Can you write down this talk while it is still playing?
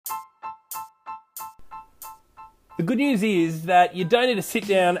The good news is that you don't need to sit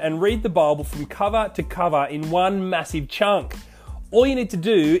down and read the Bible from cover to cover in one massive chunk. All you need to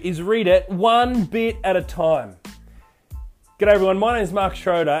do is read it one bit at a time. G'day everyone, my name is Mark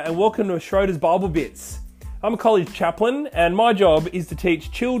Schroeder and welcome to Schroeder's Bible Bits. I'm a college chaplain and my job is to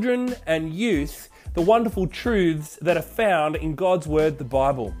teach children and youth the wonderful truths that are found in God's Word, the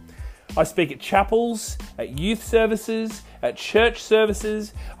Bible. I speak at chapels, at youth services, at church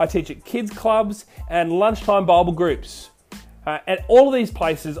services, I teach at kids clubs and lunchtime Bible groups. At all of these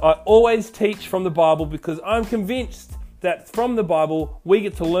places I always teach from the Bible because I'm convinced that from the Bible we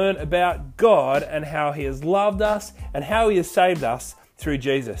get to learn about God and how He has loved us and how He has saved us through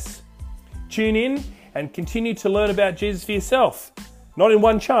Jesus. Tune in and continue to learn about Jesus for yourself, not in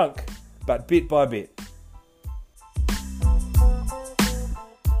one chunk, but bit by bit.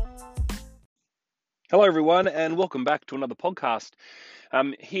 Hello everyone and welcome back to another podcast.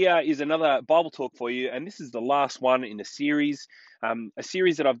 Here is another Bible talk for you, and this is the last one in a series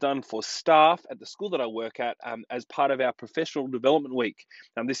that I've done for staff at the school that I work at as part of our professional development week.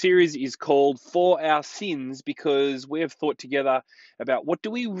 The series is called For Our Sins because we have thought together about what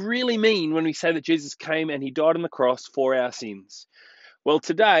do we really mean when we say that Jesus came and He died on the cross for our sins. Well,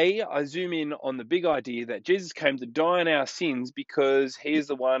 today I zoom in on the big idea that Jesus came to die on our sins because He is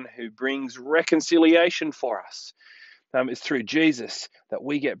the one who brings reconciliation for us. It's through Jesus that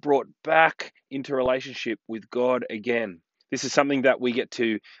we get brought back into relationship with God again. This is something that we get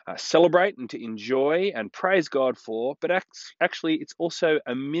to celebrate and to enjoy and praise God for, but actually it's also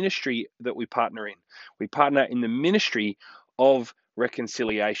a ministry that we partner in. We partner in the ministry of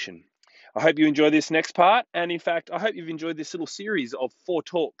reconciliation. I hope you enjoy this next part, and in fact, I hope you've enjoyed this little series of 4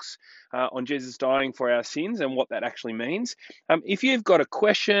 talks on Jesus dying for our sins and what that actually means. If you've got a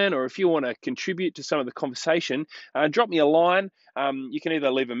question or if you want to contribute to some of the conversation, drop me a line. You can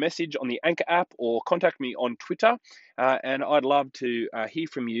either leave a message on the Anchor app or contact me on Twitter, and I'd love to hear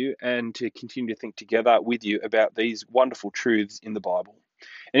from you and to continue to think together with you about these wonderful truths in the Bible.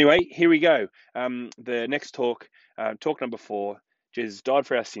 Anyway, here we go. The next talk, talk number 4, Jesus died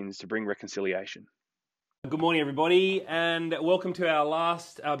for our sins to bring reconciliation. Good morning, everybody, and welcome to our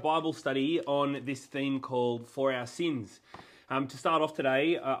last Bible study on this theme called For Our Sins. To start off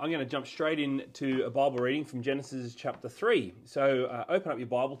today, I'm going to jump straight into a Bible reading from Genesis chapter 3. So open up your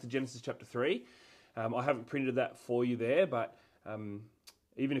Bible to Genesis chapter 3. I haven't printed that for you there, but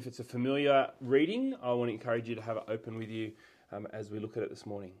even if it's a familiar reading, I want to encourage you to have it open with you as we look at it this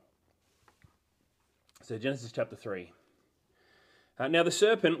morning. So Genesis chapter 3. Now the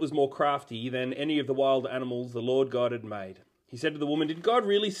serpent was more crafty than any of the wild animals the Lord God had made. He said to the woman, "Did God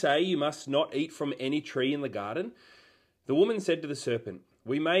really say you must not eat from any tree in the garden?" The woman said to the serpent,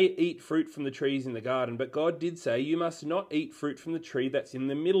 "We may eat fruit from the trees in the garden, but God did say you must not eat fruit from the tree that's in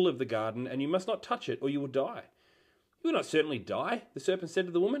the middle of the garden, and you must not touch it, or you will die." "You will not certainly die," the serpent said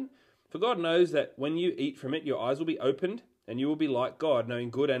to the woman, "for God knows that when you eat from it, your eyes will be opened, and you will be like God,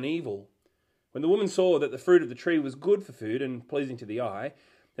 knowing good and evil." When the woman saw that the fruit of the tree was good for food and pleasing to the eye,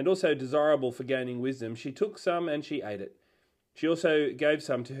 and also desirable for gaining wisdom, she took some and she ate it. She also gave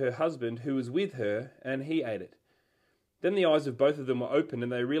some to her husband who was with her, and he ate it. Then the eyes of both of them were opened,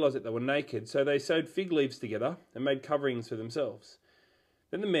 and they realized that they were naked, so they sewed fig leaves together and made coverings for themselves.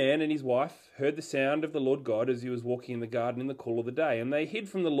 Then the man and his wife heard the sound of the Lord God as he was walking in the garden in the cool of the day, and they hid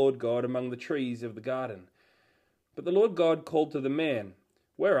from the Lord God among the trees of the garden. But the Lord God called to the man,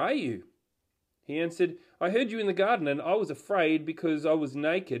 "Where are you?" He answered, "I heard you in the garden, and I was afraid because I was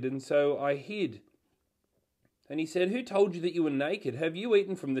naked, and so I hid." And he said, "Who told you that you were naked? Have you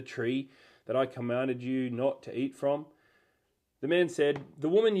eaten from the tree that I commanded you not to eat from?" The man said, "The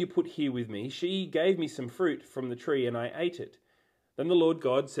woman you put here with me, she gave me some fruit from the tree, and I ate it." Then the Lord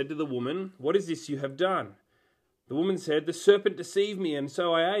God said to the woman, "What is this you have done?" The woman said, "The serpent deceived me, and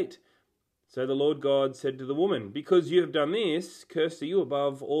so I ate." So the Lord God said to the woman, "Because you have done this, cursed are you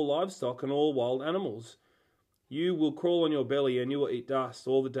above all livestock and all wild animals. You will crawl on your belly and you will eat dust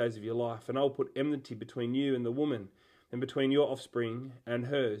all the days of your life, and I will put enmity between you and the woman, and between your offspring and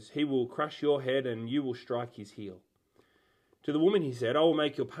hers. He will crush your head and you will strike his heel." To the woman he said, "I will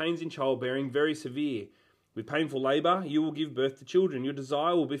make your pains in childbearing very severe. With painful labour you will give birth to children. Your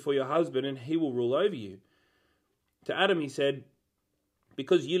desire will be for your husband, and he will rule over you." To Adam he said,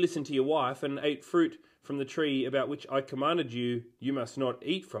 "Because you listened to your wife and ate fruit from the tree about which I commanded you, you must not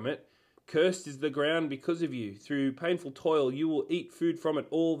eat from it. Cursed is the ground because of you. Through painful toil you will eat food from it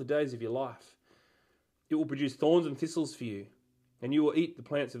all the days of your life. It will produce thorns and thistles for you, and you will eat the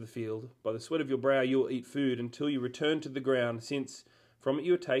plants of the field. By the sweat of your brow you will eat food until you return to the ground, since from it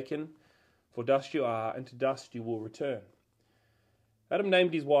you are taken, for dust you are, and to dust you will return." Adam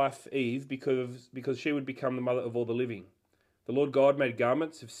named his wife Eve because she would become the mother of all the living. The Lord God made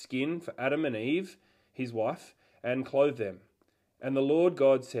garments of skin for Adam and Eve, his wife, and clothed them. And the Lord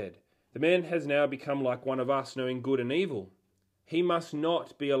God said, "The man has now become like one of us, knowing good and evil. He must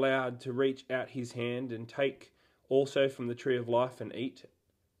not be allowed to reach out his hand and take also from the tree of life and eat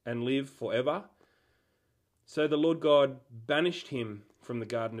and live forever." So the Lord God banished him from the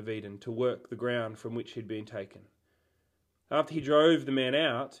Garden of Eden to work the ground from which he'd been taken. After he drove the man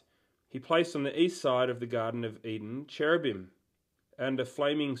out, he placed on the east side of the Garden of Eden cherubim and a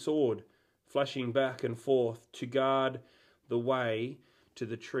flaming sword flashing back and forth to guard the way to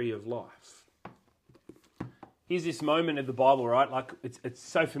the tree of life. Here's this moment of the Bible, right? Like it's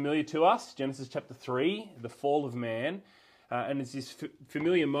so familiar to us. Genesis chapter 3, the fall of man. And it's this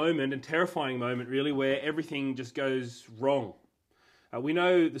familiar moment and terrifying moment, really, where everything just goes wrong. We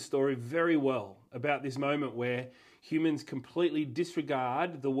know the story very well about this moment where humans completely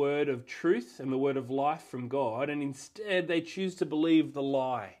disregard the word of truth and the word of life from God, and instead they choose to believe the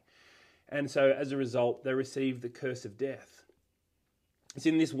lie. And so as a result, they receive the curse of death. It's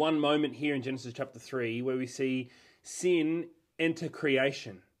in this one moment here in Genesis chapter 3 where we see sin enter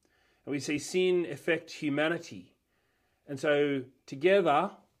creation. And we see sin affect humanity. And so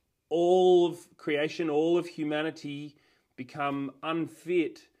together, all of creation, all of humanity become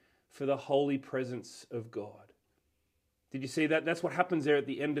unfit for the holy presence of God. Did you see that? That's what happens there at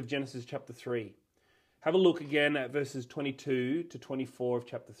the end of Genesis chapter 3. Have a look again at verses 22 to 24 of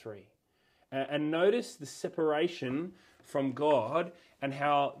chapter 3. And notice the separation from God and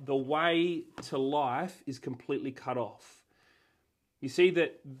how the way to life is completely cut off. You see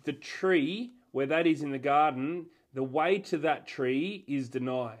that the tree, where that is in the garden, the way to that tree is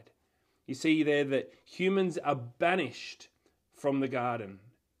denied. You see there that humans are banished from the garden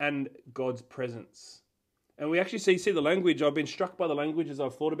and God's presence. And we actually see the language. I've been struck by the language as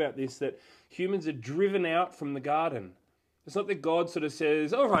I've thought about this, that humans are driven out from the garden. It's not that God sort of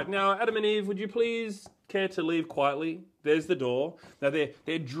says, "All right, now Adam and Eve, would you please care to leave quietly? There's the door." Now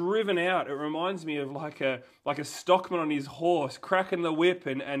they're driven out. It reminds me of like a stockman on his horse, cracking the whip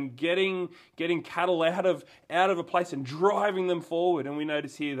and getting cattle out of a place and driving them forward. And we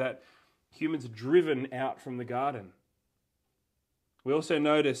notice here that humans are driven out from the garden. We also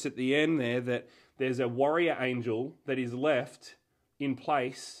notice at the end there that there's a warrior angel that is left in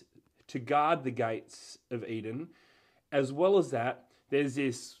place to guard the gates of Eden. As well as that, there's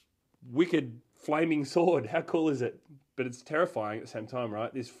this wicked flaming sword. How cool is it? But it's terrifying at the same time,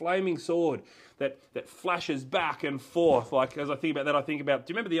 right? This flaming sword that flashes back and forth. Like, as I think about that, I think about,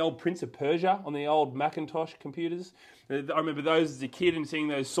 do you remember the old Prince of Persia on the old Macintosh computers? I remember those as a kid and seeing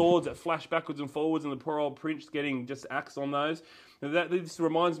those swords that flash backwards and forwards and the poor old prince getting just axed on those. This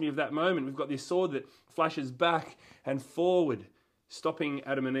reminds me of that moment. We've got this sword that flashes back and forward, stopping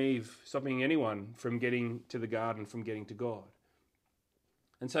Adam and Eve, stopping anyone from getting to the garden, from getting to God.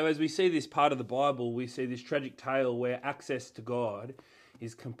 And so as we see this part of the Bible, we see this tragic tale where access to God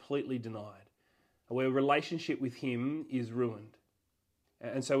is completely denied, where relationship with Him is ruined.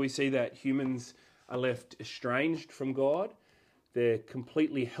 And so we see that humans are left estranged from God. They're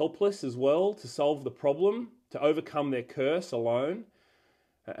completely helpless as well to solve the problem, to overcome their curse alone.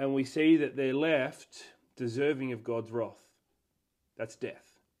 And we see that they're left deserving of God's wrath. That's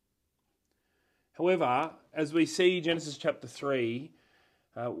death. However, as we see Genesis chapter 3,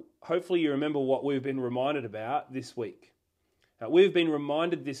 hopefully you remember what we've been reminded about this week. We've been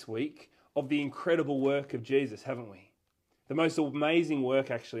reminded this week of the incredible work of Jesus, haven't we? The most amazing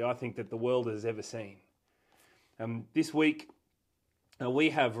work, actually, I think, that the world has ever seen. This week,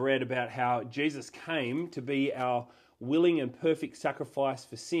 we have read about how Jesus came to be our willing and perfect sacrifice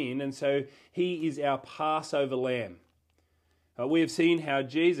for sin, and so He is our Passover lamb. We have seen how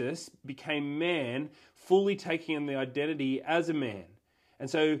Jesus became man, fully taking on the identity as a man. And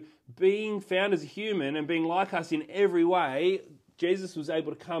so being found as a human and being like us in every way, Jesus was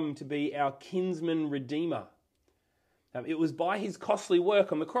able to come to be our kinsman redeemer. It was by His costly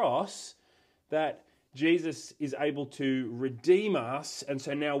work on the cross that Jesus is able to redeem us, and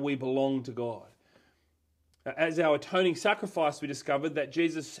so now we belong to God. As our atoning sacrifice, we discovered that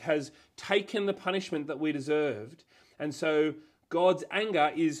Jesus has taken the punishment that we deserved, and so God's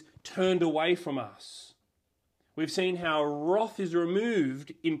anger is turned away from us. We've seen how wrath is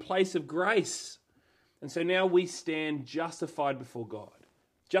removed in place of grace. And so now we stand justified before God,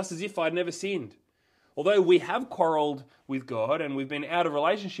 just as if I'd never sinned. Although we have quarrelled with God and we've been out of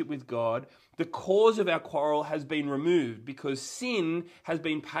relationship with God, the cause of our quarrel has been removed because sin has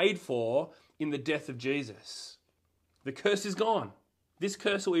been paid for in the death of Jesus. The curse is gone. This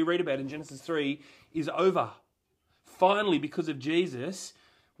curse that we read about in Genesis 3 is over. finally, because of Jesus,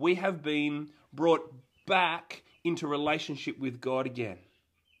 we have been brought back into relationship with God again.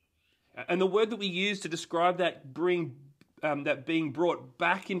 And the word that we use to describe that being brought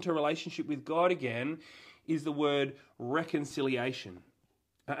back into relationship with God again is the word reconciliation.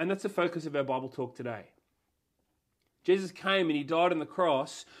 And that's the focus of our Bible talk today. Jesus came and he died on the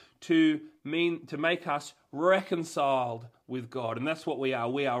cross to make us reconciled with God. And that's what we are.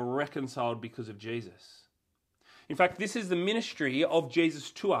 We are reconciled because of Jesus. In fact, this is the ministry of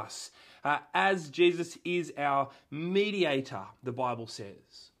Jesus to us, as Jesus is our mediator, the Bible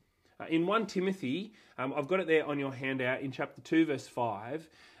says. In 1 Timothy, I've got it there on your handout in chapter 2, verse 5,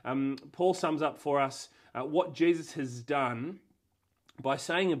 Paul sums up for us what Jesus has done by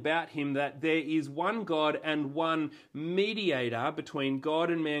saying about him that there is one God and one mediator between God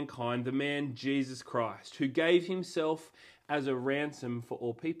and mankind, the man Jesus Christ, who gave himself as a ransom for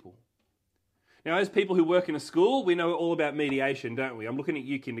all people. Now, as people who work in a school, we know all about mediation, don't we? I'm looking at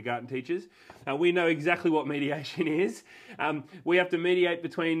you kindergarten teachers. We know exactly what mediation is. We have to mediate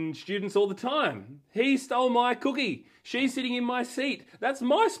between students all the time. He stole my cookie. She's sitting in my seat. That's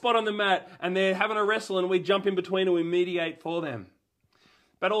my spot on the mat. And they're having a wrestle and we jump in between and we mediate for them.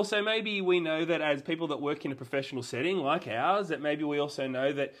 But also maybe we know that as people that work in a professional setting like ours, that maybe we also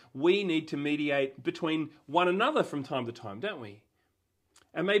know that we need to mediate between one another from time to time, don't we?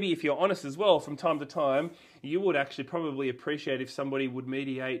 And maybe if you're honest as well, from time to time, you would actually probably appreciate if somebody would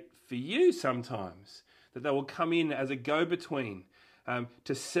mediate for you sometimes, that they will come in as a go-between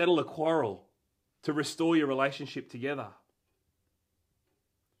to settle a quarrel, to restore your relationship together.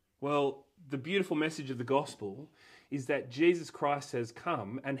 Well, the beautiful message of the gospel is that Jesus Christ has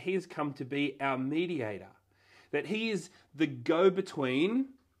come and he has come to be our mediator, that he is the go-between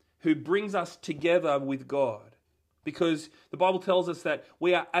who brings us together with God. Because the Bible tells us that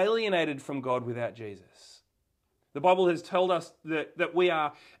we are alienated from God without Jesus. The Bible has told us that we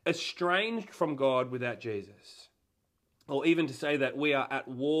are estranged from God without Jesus. Or even to say that we are at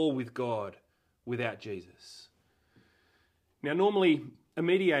war with God without Jesus. Now, normally a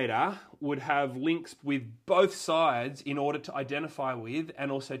mediator would have links with both sides in order to identify with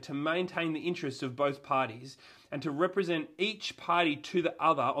and also to maintain the interests of both parties and to represent each party to the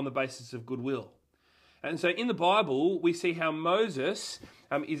other on the basis of goodwill. And so in the Bible, we see how Moses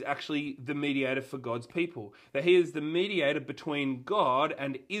is actually the mediator for God's people. That he is the mediator between God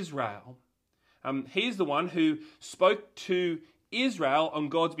and Israel. He is the one who spoke to Israel on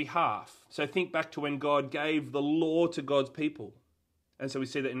God's behalf. So think back to when God gave the law to God's people. And so we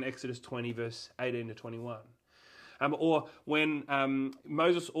see that in Exodus 20, verse 18 to 21. Or when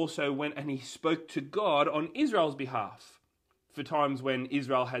Moses also went and he spoke to God on Israel's behalf for times when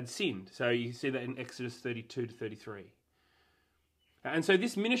Israel had sinned. So you see that in Exodus 32 to 33. And so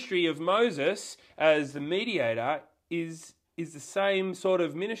this ministry of Moses as the mediator is the same sort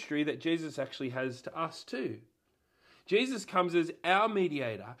of ministry that Jesus actually has to us too. Jesus comes as our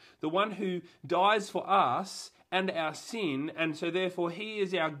mediator, the one who dies for us and our sin, and so therefore he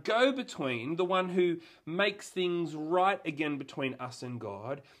is our go-between, the one who makes things right again between us and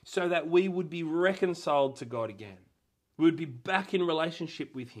God, so that we would be reconciled to God again. We would be back in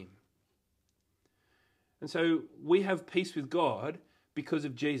relationship with him. And so we have peace with God because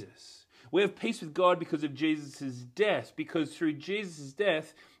of Jesus. We have peace with God because of Jesus' death, because through Jesus'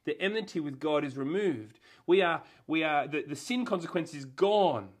 death, the enmity with God is removed. The sin consequence is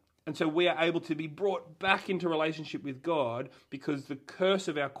gone. And so we are able to be brought back into relationship with God because the curse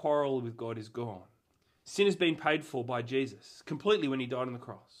of our quarrel with God is gone. Sin has been paid for by Jesus completely when he died on the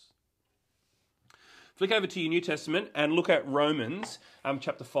cross. Flick over to your New Testament and look at Romans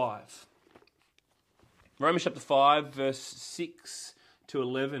chapter 5. Romans chapter 5, verse 6 to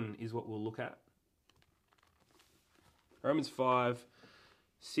 11 is what we'll look at. Romans 5,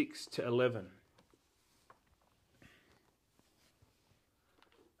 6 to 11.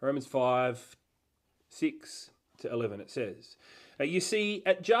 Romans 5, 6 to 11, it says, "You see,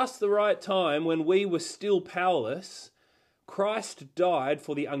 at just the right time, when we were still powerless, Christ died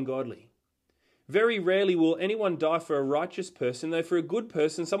for the ungodly. Very rarely will anyone die for a righteous person, though for a good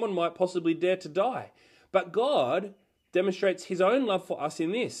person someone might possibly dare to die. But God demonstrates his own love for us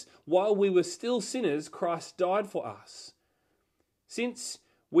in this: while we were still sinners, Christ died for us. Since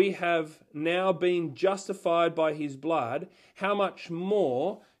we have now been justified by his blood, how much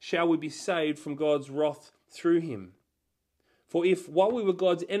more shall we be saved from God's wrath through him? For if, while we were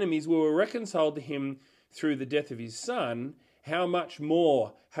God's enemies, we were reconciled to him through the death of his Son, how much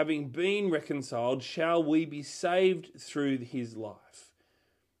more, having been reconciled, shall we be saved through his life?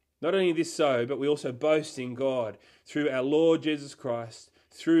 Not only this so, but we also boast in God through our Lord Jesus Christ,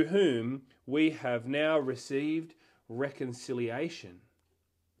 through whom we have now received reconciliation.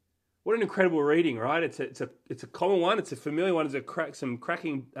 What an incredible reading, right? It's a common one. It's a familiar one. There's some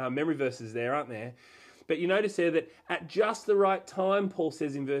cracking memory verses there, aren't there? But you notice there that at just the right time, Paul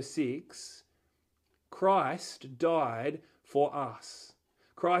says in verse 6, Christ died for us.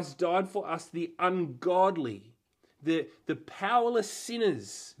 Christ died for us, the ungodly, the powerless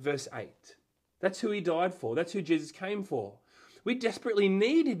sinners, verse 8. That's who he died for. That's who Jesus came for. We desperately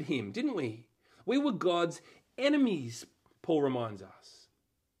needed him, didn't we? We were God's enemies, Paul reminds us.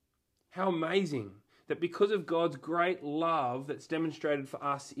 How amazing that because of God's great love that's demonstrated for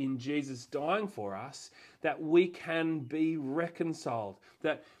us in Jesus dying for us, that we can be reconciled,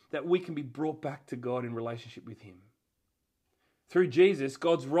 that we can be brought back to God in relationship with him. Through Jesus,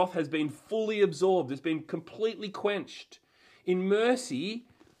 God's wrath has been fully absorbed. It's been completely quenched. In mercy,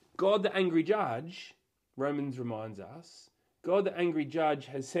 God the angry judge, Romans reminds us, God the angry judge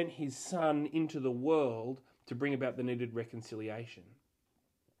has sent his Son into the world to bring about the needed reconciliation.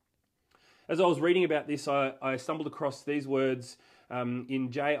 As I was reading about this, I stumbled across these words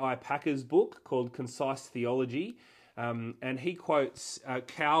in J.I. Packer's book called Concise Theology. And he quotes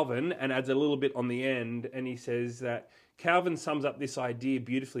Calvin and adds a little bit on the end. And he says that Calvin sums up this idea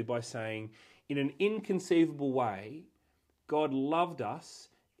beautifully by saying, in an inconceivable way, God loved us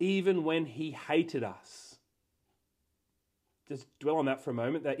even when he hated us. Just dwell on that for a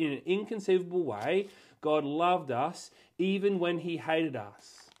moment, that in an inconceivable way, God loved us even when he hated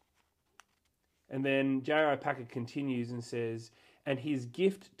us. And then J.I. Packer continues and says, and his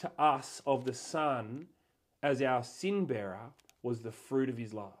gift to us of the Son as our sin bearer was the fruit of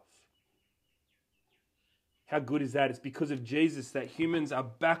his love. How good is that? It's because of Jesus that humans are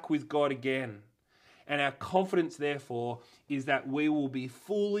back with God again. And our confidence, therefore, is that we will be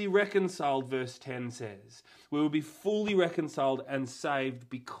fully reconciled, verse 10 says. We will be fully reconciled and saved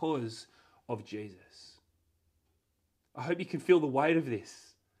because of Jesus. I hope you can feel the weight of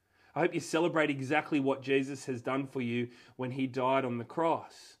this. I hope you celebrate exactly what Jesus has done for you when he died on the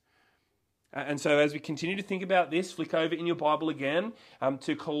cross. And so as we continue to think about this, flick over in your Bible again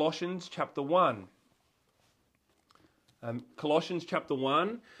to Colossians chapter 1. Colossians chapter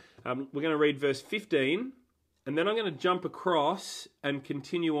 1, we're going to read verse 15, and then I'm going to jump across and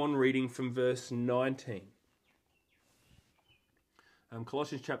continue on reading from verse 19.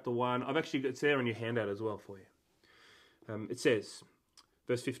 Colossians chapter 1, it's there on your handout as well for you. It says,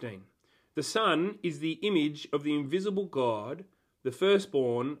 verse 15, the Son is the image of the invisible God, the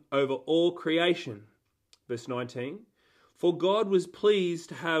firstborn over all creation. Verse 19, for God was pleased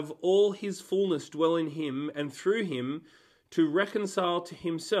to have all his fullness dwell in him, and through him to reconcile to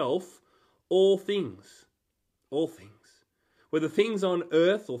himself all things, whether things on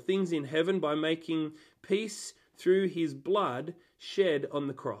earth or things in heaven, by making peace through his blood shed on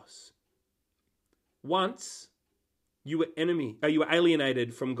the cross. Once you were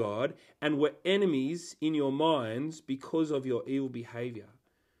alienated from God and were enemies in your minds because of your evil behavior.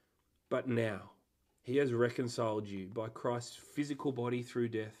 But now he has reconciled you by Christ's physical body through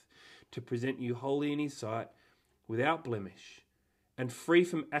death to present you holy in his sight, without blemish and free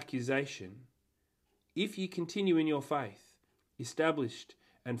from accusation, if you continue in your faith, established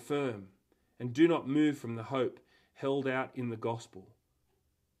and firm, and do not move from the hope held out in the gospel.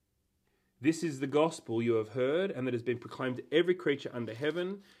 This is the gospel you have heard and that has been proclaimed to every creature under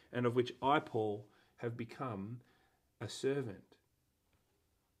heaven, and of which I, Paul, have become a servant.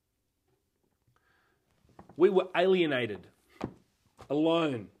 We were alienated,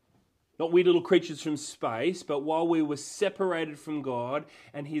 alone, not we little creatures from space, but while we were separated from God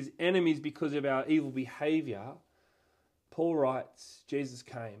and his enemies because of our evil behavior, Paul writes, Jesus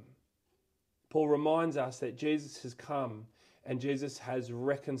came. Paul reminds us that Jesus has come and Jesus has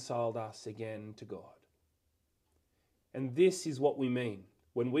reconciled us again to God. And this is what we mean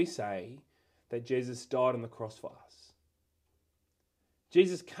when we say that Jesus died on the cross for us.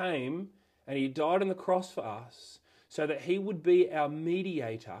 Jesus came and he died on the cross for us so that he would be our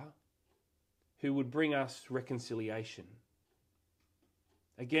mediator who would bring us reconciliation.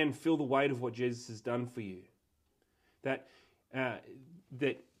 Again, feel the weight of what Jesus has done for you. That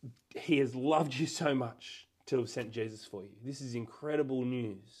he has loved you so much to have sent Jesus for you. This is incredible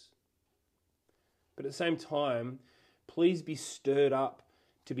news. But at the same time, please be stirred up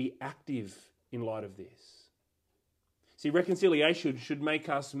to be active in light of this. See, reconciliation should make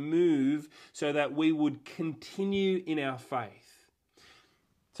us move so that we would continue in our faith.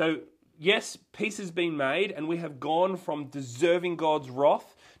 So, yes, peace has been made and we have gone from deserving God's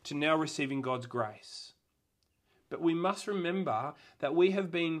wrath to now receiving God's grace. But we must remember that we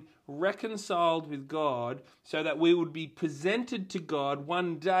have been reconciled with God so that we would be presented to God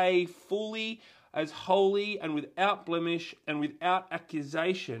one day fully as holy and without blemish and without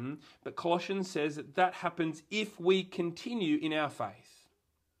accusation, but Colossians says that that happens if we continue in our faith.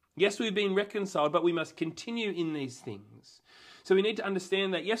 Yes, we've been reconciled, but we must continue in these things. So we need to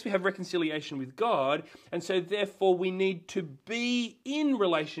understand that, yes, we have reconciliation with God, and so therefore we need to be in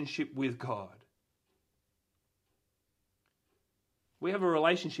relationship with God. We have a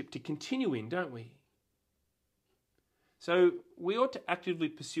relationship to continue in, don't we? So we ought to actively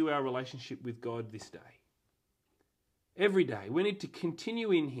pursue our relationship with God this day. Every day. We need to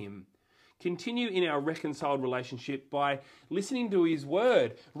continue in Him. Continue in our reconciled relationship by listening to His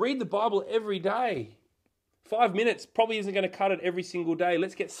Word. Read the Bible every day. 5 minutes probably isn't going to cut it every single day.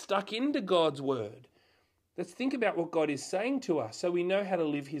 Let's get stuck into God's Word. Let's think about what God is saying to us so we know how to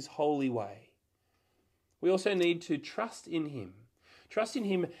live His holy way. We also need to trust in Him. Trust in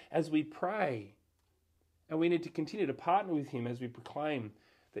Him as we pray. And we need to continue to partner with Him as we proclaim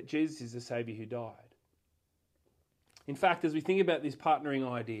that Jesus is the Saviour who died. In fact, as we think about this partnering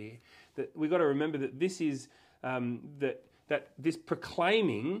idea, that we've got to remember that this is that this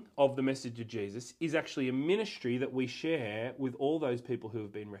proclaiming of the message of Jesus is actually a ministry that we share with all those people who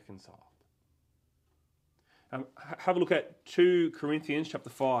have been reconciled. Have a look at 2 Corinthians chapter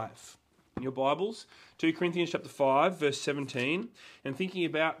 5. In your Bibles, 2 Corinthians chapter 5, verse 17, and thinking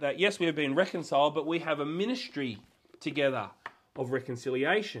about that, yes, we have been reconciled, but we have a ministry together of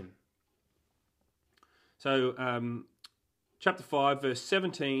reconciliation. So, chapter 5, verse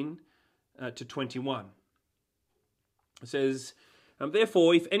 17 to 21. It says,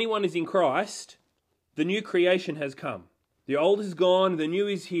 therefore, if anyone is in Christ, the new creation has come. The old is gone, the new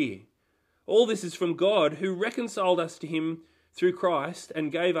is here. All this is from God, who reconciled us to Him through Christ and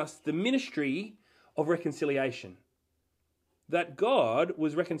gave us the ministry of reconciliation. That God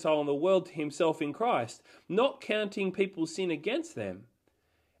was reconciling the world to Himself in Christ, not counting people's sin against them.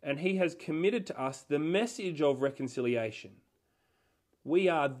 And He has committed to us the message of reconciliation. We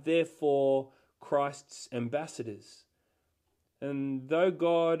are therefore Christ's ambassadors. And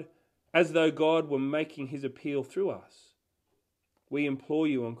as though God were making His appeal through us, we implore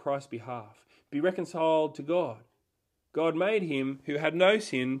you on Christ's behalf, be reconciled to God. God made Him who had no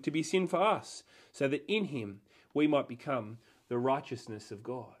sin to be sin for us, so that in Him we might become the righteousness of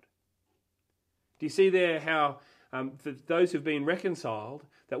God. Do you see there how for those who've been reconciled,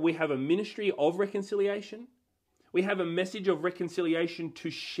 that we have a ministry of reconciliation? We have a message of reconciliation to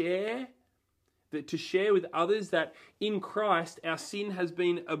share with others, that in Christ our sin has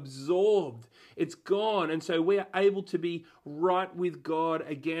been absorbed. It's gone. And so we are able to be right with God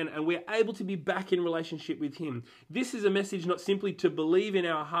again, and we're able to be back in relationship with Him. This is a message not simply to believe in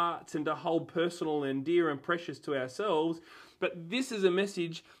our hearts and to hold personal and dear and precious to ourselves, but this is a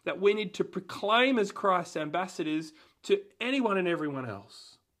message that we need to proclaim as Christ's ambassadors to anyone and everyone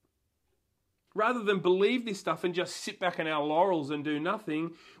else. Rather than believe this stuff and just sit back on our laurels and do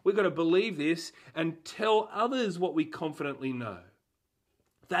nothing, we've got to believe this and tell others what we confidently know.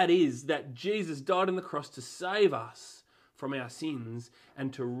 That is, that Jesus died on the cross to save us from our sins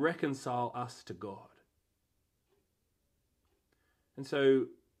and to reconcile us to God. And so,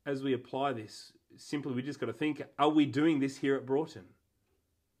 as we apply this, simply we just got to think, are we doing this here at Broughton?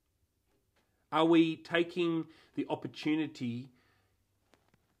 Are we taking the opportunity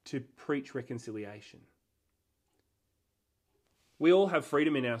to preach reconciliation? We all have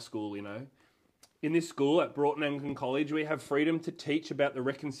freedom in our school, you know. In this school at Broughton Anglican College, we have freedom to teach about the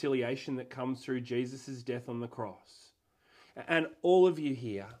reconciliation that comes through Jesus' death on the cross. And all of you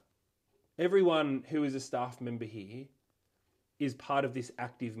here, everyone who is a staff member here, is part of this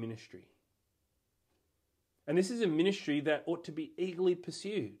active ministry. And this is a ministry that ought to be eagerly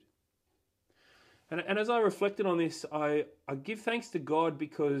pursued. And as I reflected on this, I give thanks to God,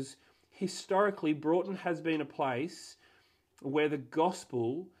 because historically Broughton has been a place where the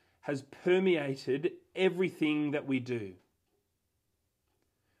gospel has permeated everything that we do.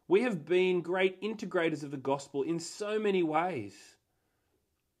 We have been great integrators of the gospel in so many ways.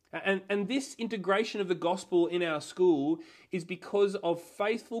 And this integration of the gospel in our school is because of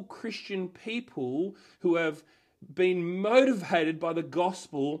faithful Christian people who have been motivated by the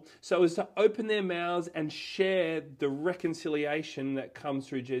gospel so as to open their mouths and share the reconciliation that comes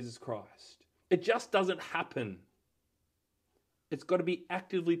through Jesus Christ. It just doesn't happen. It's got to be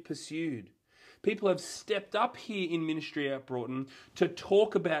actively pursued. People have stepped up here in ministry at Broughton to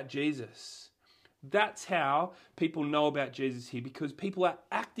talk about Jesus. That's how people know about Jesus here, because people are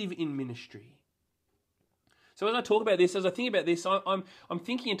active in ministry. So as I talk about this, as I think about this, I'm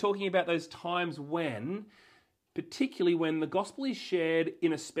thinking and talking about those times when, particularly when the gospel is shared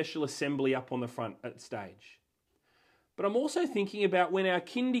in a special assembly up on the front at stage. But I'm also thinking about when our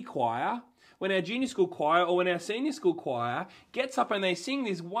kindy choir, when our junior school choir or when our senior school choir gets up and they sing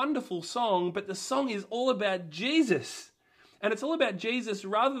this wonderful song, but the song is all about Jesus. And it's all about Jesus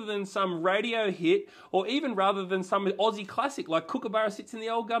rather than some radio hit or even rather than some Aussie classic like Kookaburra Sits in the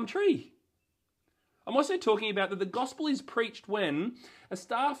Old Gum Tree. I'm also talking about that the gospel is preached when a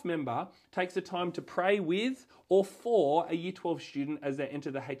staff member takes the time to pray with or for a Year 12 student as they enter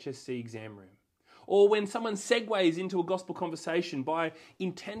the HSC exam room. Or when someone segues into a gospel conversation by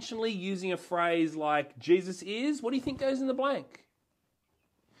intentionally using a phrase like, Jesus is, what do you think goes in the blank?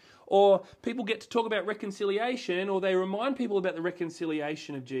 Or people get to talk about reconciliation, or they remind people about the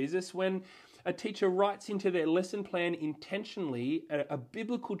reconciliation of Jesus when a teacher writes into their lesson plan intentionally a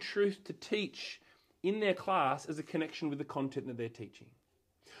biblical truth to teach in their class as a connection with the content that they're teaching.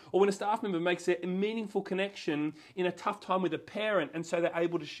 Or when a staff member makes a meaningful connection in a tough time with a parent, and so they're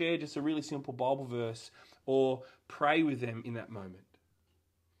able to share just a really simple Bible verse or pray with them in that moment.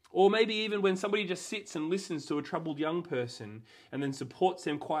 Or maybe even when somebody just sits and listens to a troubled young person and then supports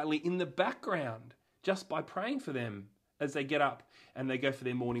them quietly in the background just by praying for them as they get up and they go for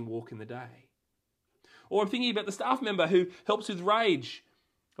their morning walk in the day. Or I'm thinking about the staff member who helps with Rage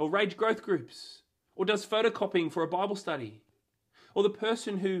or Rage growth groups or does photocopying for a Bible study. Or the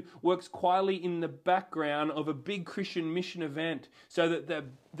person who works quietly in the background of a big Christian mission event so that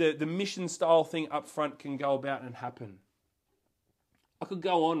the mission style thing up front can go about and happen. I could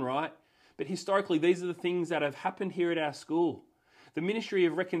go on, right? But historically, these are the things that have happened here at our school. The ministry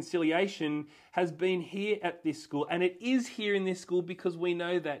of reconciliation has been here at this school, and it is here in this school because we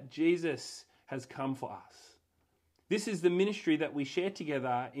know that Jesus has come for us. This is the ministry that we share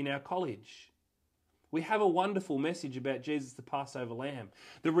together in our college. We have a wonderful message about Jesus, the Passover Lamb,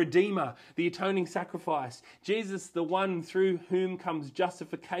 the Redeemer, the atoning sacrifice. Jesus, the one through whom comes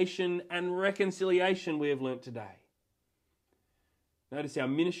justification and reconciliation, we have learnt today. Notice our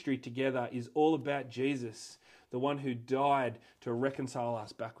ministry together is all about Jesus, the one who died to reconcile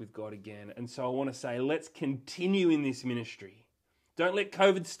us back with God again. And so I want to say, let's continue in this ministry. Don't let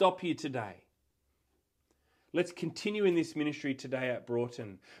COVID stop you today. Let's continue in this ministry today at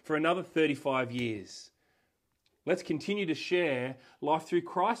Broughton for another 35 years. Let's continue to share life through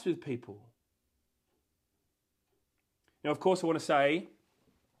Christ with people. Now, of course, I want to say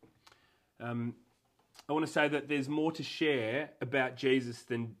that there's more to share about Jesus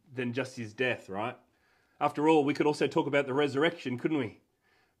than just his death, right? After all, we could also talk about the resurrection, couldn't we?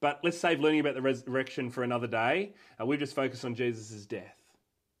 But let's save learning about the resurrection for another day. We've just focused on Jesus' death.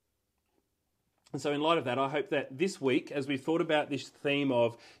 And so in light of that, I hope that this week, as we've thought about this theme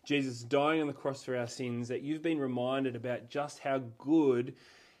of Jesus dying on the cross for our sins, that you've been reminded about just how good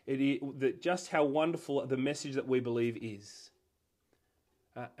it is, that just how wonderful the message that we believe is.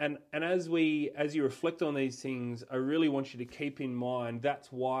 And as you reflect on these things, I really want you to keep in mind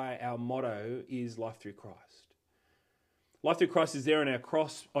that's why our motto is Life Through Christ. Life Through Christ is there on our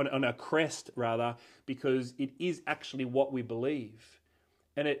cross, on our crest rather, because it is actually what we believe.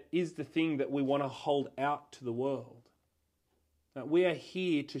 And it is the thing that we want to hold out to the world. We are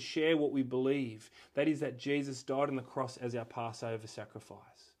here to share what we believe. That is that Jesus died on the cross as our Passover sacrifice.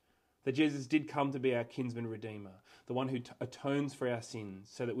 That Jesus did come to be our kinsman redeemer, the one who atones for our sins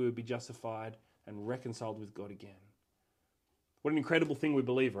so that we would be justified and reconciled with God again. What an incredible thing we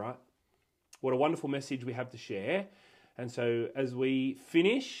believe, right? What a wonderful message we have to share. And so as we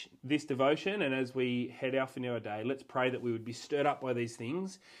finish this devotion and as we head out for our day, let's pray that we would be stirred up by these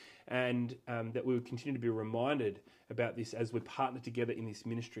things and that we would continue to be reminded about this as we partner together in this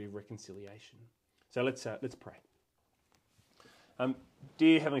ministry of reconciliation. So let's pray.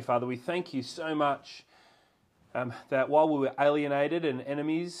 Dear Heavenly Father, we thank you so much that while we were alienated and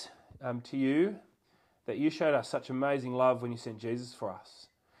enemies to you, that you showed us such amazing love when you sent Jesus for us.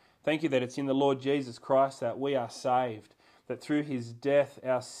 Thank you that it's in the Lord Jesus Christ that we are saved, that through his death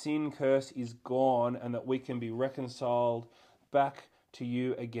our sin curse is gone and that we can be reconciled back to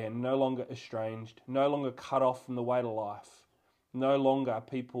you again, no longer estranged, no longer cut off from the way to life, no longer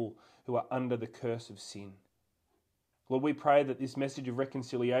people who are under the curse of sin. Lord, we pray that this message of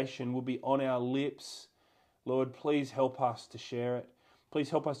reconciliation will be on our lips. Lord, please help us to share it. Please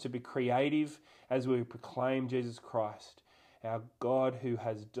help us to be creative as we proclaim Jesus Christ, our God who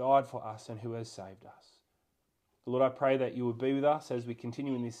has died for us and who has saved us. Lord, I pray that you will be with us as we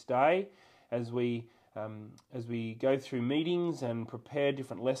continue in this day, as we go through meetings and prepare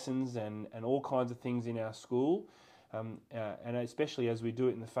different lessons and all kinds of things in our school, and especially as we do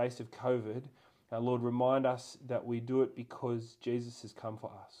it in the face of COVID. Lord, remind us that we do it because Jesus has come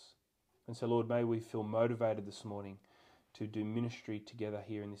for us. And so, Lord, may we feel motivated this morning to do ministry together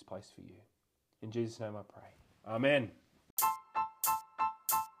here in this place for you. In Jesus' name I pray. Amen.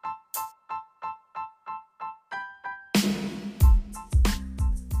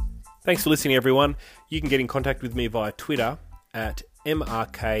 Thanks for listening, everyone. You can get in contact with me via Twitter at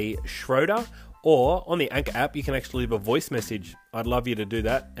MRKSchroeder, or on the Anchor app, you can actually leave a voice message. I'd love you to do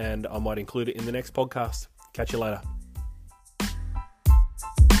that, and I might include it in the next podcast. Catch you later.